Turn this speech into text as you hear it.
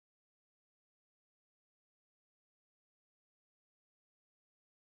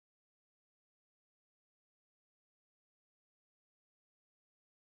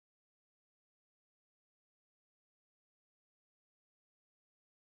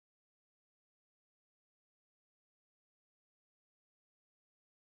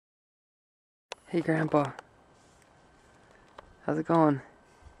Hey Grandpa, how's it going?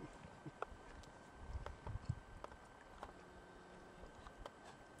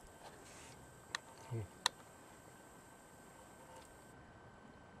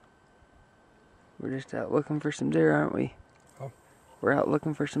 We're just out looking for some deer, aren't we? Huh? We're out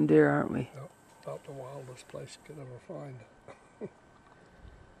looking for some deer, aren't we? Yep, about the wildest place you could ever find.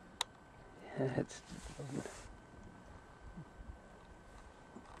 Yeah, it's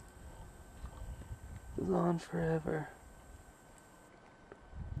goes on forever.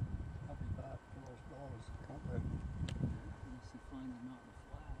 I'll be back for those dogs, can't they? Unless you find them out in the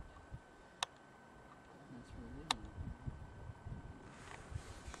flat. That's where they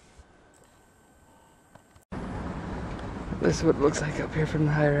live. This is what it looks like up here from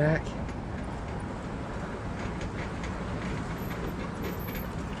the high rack.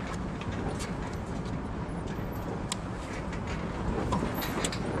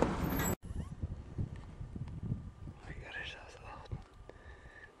 We got ourselves a little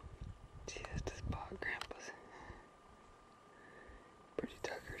siesta spot. Grandpa's pretty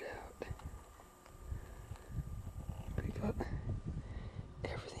tuckered out. We got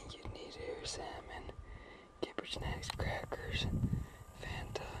everything you'd need here: salmon, kipper snacks, crackers,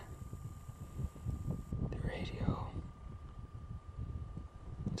 Fanta, the radio.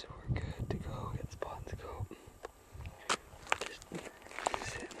 So we're good to go. Got the spot to go. Just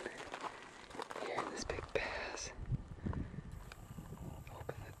sitting here in this big pass,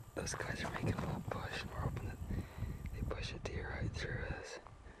 hoping that those guys are making a little push, and we're hoping that they push a deer right through us,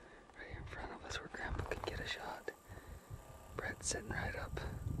 right in front of us, where Grandpa can get a shot. Brett's sitting right up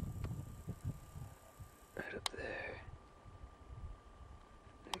there.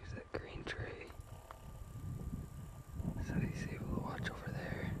 There's that green tree. So he's able to watch over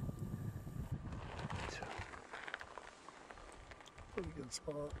there. So Pretty good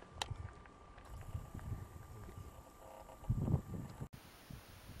spot.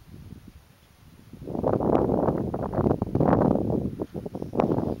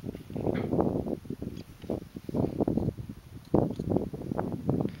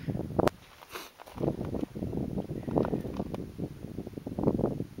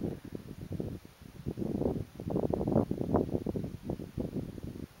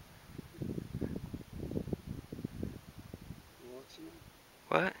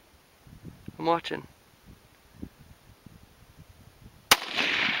 what? I'm watching.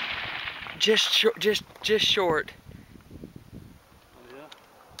 Just short. Oh yeah?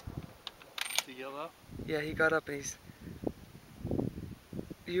 Did he get up? Yeah, he got up and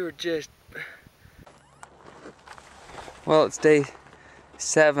you were just... Well, it's day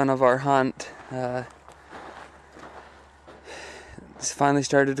 7 of our hunt. It's finally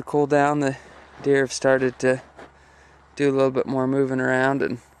started to cool down. The deer have started to do a little bit more moving around,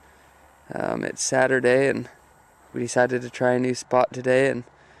 and it's Saturday, and we decided to try a new spot today. And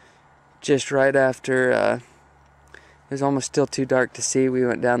just right after it was almost still too dark to see, we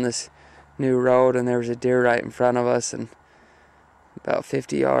went down this new road, and there was a deer right in front of us, and about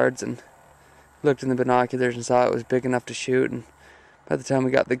 50 yards, and looked in the binoculars and saw it was big enough to shoot. And by the time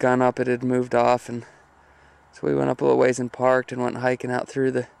we got the gun up, it had moved off, and so we went up a little ways and parked and went hiking out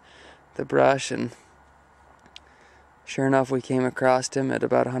through the brush, and sure enough, we came across him at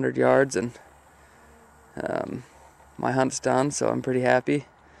about 100 yards, and my hunt's done, so I'm pretty happy.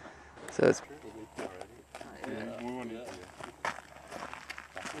 So it's... What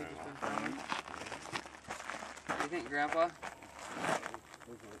do you think, Grandpa?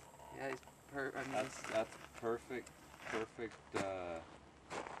 Yeah, he's that's perfect.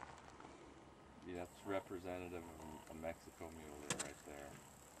 Yeah, that's representative of a Mexico mule deer right there.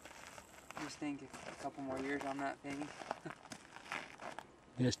 I just think a couple more years on that thing.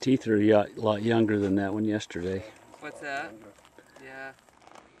 His teeth are a lot younger than that one yesterday. What's that? Yeah.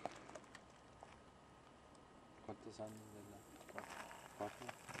 ¿Cuántos años de la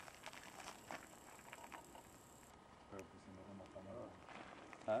página? Pero pues si no lo matamos.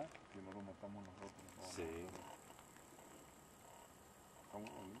 ¿Ah? Si no lo matamos nosotros. Sí.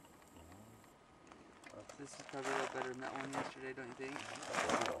 This is probably a little better than that one yesterday, don't you think?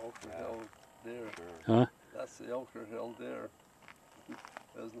 That's the Ultra Hill deer. Sure. Huh? That's the Ultra Hill deer.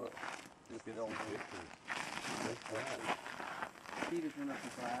 Isn't it? Just the Ultra Hill. Peter's went up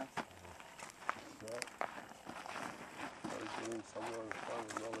his glass. Right. I was doing somewhere to find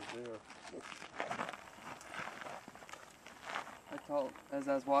another deer. As I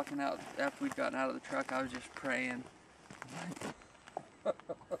was walking out, after we'd gotten out of the truck, I was just praying.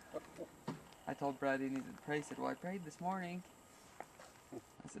 I told Brad he needed to pray. He said, well, I prayed this morning.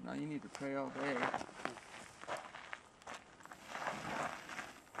 I said, no, you need to pray all day.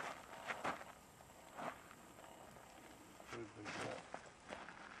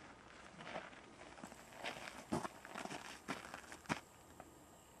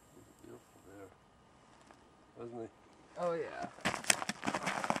 doesn't he? Oh yeah.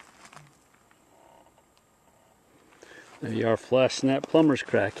 There you are, flashing that plumber's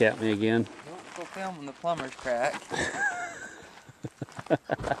crack at me again. Don't go filming the plumber's crack.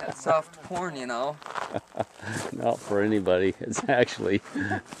 That soft porn, you know. Not for anybody. It's actually.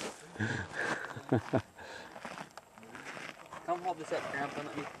 Come hold this up, Grandpa.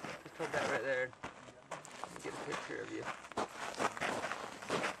 Let me just hold that right there. Let me get a picture of you.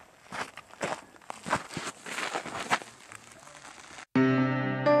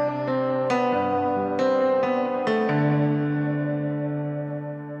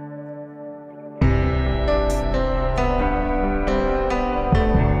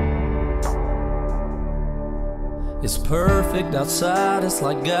 It's perfect outside, it's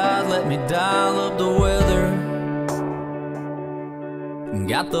like God let me dial up the weather.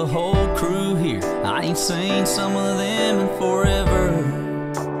 Got the whole crew here, I ain't seen some of them in forever.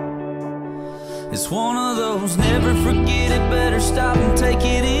 It's one of those never forget it, better stop and take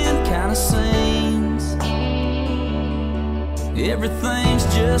it in kind of scenes. Everything's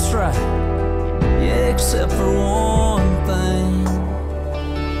just right, yeah, except for one thing.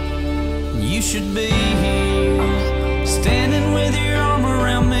 You should be here, standing with your arm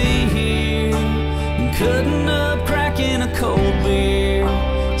around me here, cutting up, cracking a cold beer,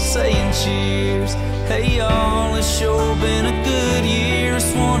 saying cheers. Hey y'all, it's sure been a good year.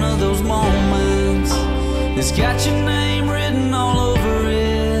 It's one of those moments that's got your name written all over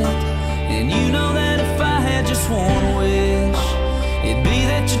it. And you know that if I had just one wish, it'd be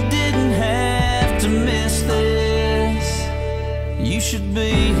that you didn't have to miss this. You should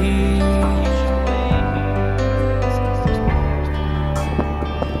be here.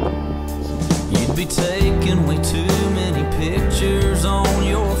 You'd be taking way too many pictures on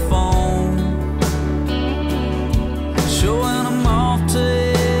your phone, showing them off to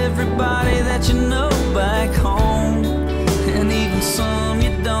everybody that you know back home, and even some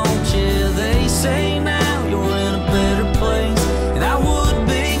you don't. Yeah, they say now you're in a better place, and I would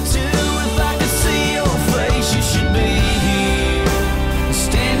be too if I could see your face. You should be here,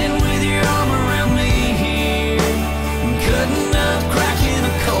 standing with your arm around me here, cutting up, cracking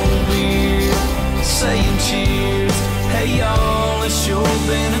a cold beer, saying cheers. Hey y'all, it's sure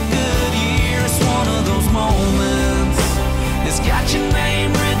been a good year. It's one of those moments that's got your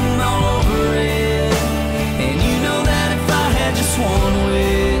name written all over it. And you know that if I had just one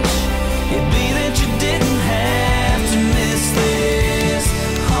wish, it'd be that you didn't have to miss this.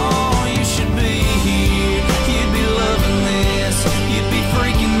 Oh, you should be here, you'd be loving this, you'd be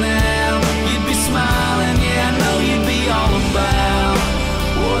freaking out, you'd be smiling. Yeah, I know you'd be all about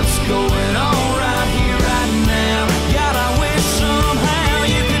what's going on right here, right now. God, I wish somehow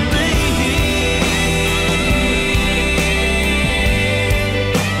you could be here.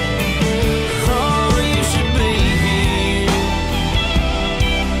 Oh, you should be here.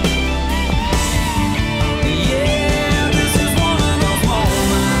 Yeah, this is one of those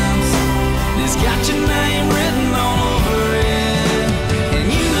moments that's got your name written all over it. And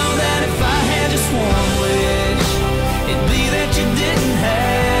you know that if I had just one wish, it'd be that you didn't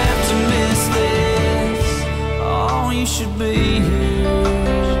have to miss this. Oh, you should be here.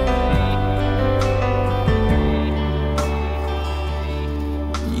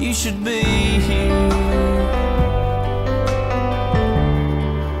 You should be here.